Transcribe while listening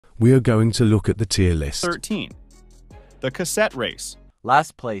We are going to look at the tier list. 13. The cassette race.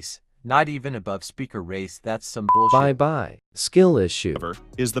 Last place, not even above speaker race, that's some bullshit. Bye-bye. Skill issue.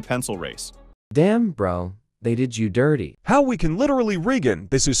 Is the pencil race. Damn, bro. They did you dirty. How we can literally Regan.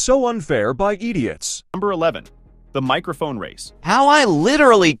 This is so unfair by idiots. Number 11. The microphone race. How I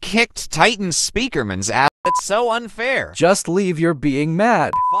literally kicked Titan Speakerman's ass. It's so unfair. Just leave your being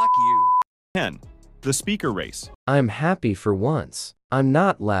mad. Fuck you. 10. The speaker race. I'm happy for once. I'm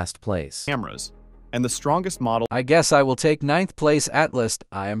not last place. Cameras. And the strongest model. I guess I will take 9th place Atlas.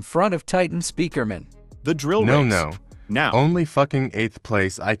 I am front of Titan Speakerman. The drill No, race. no. Now. Only fucking 8th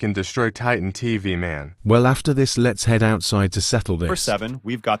place I can destroy Titan TV, man. Well, after this, let's head outside to settle this. Number 7.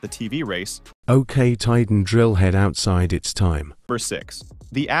 We've got the TV race. Okay, Titan Drill, head outside, it's time. Number 6.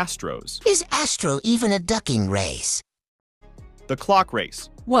 The Astros. Is Astro even a ducking race? The clock race.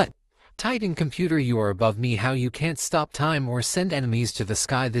 What? Titan computer, you are above me. How you can't stop time or send enemies to the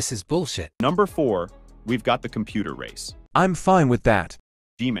sky? This is bullshit. Number 4. We've got the computer race. I'm fine with that.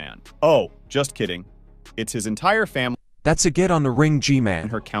 G-Man. Oh, just kidding. It's his entire family. That's a get on the ring, And G-Man.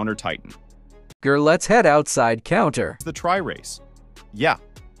 her counter Titan. Girl, let's head outside counter. The tri race. Yeah,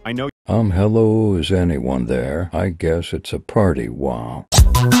 I know. Hello, is anyone there? I guess it's a party, wow.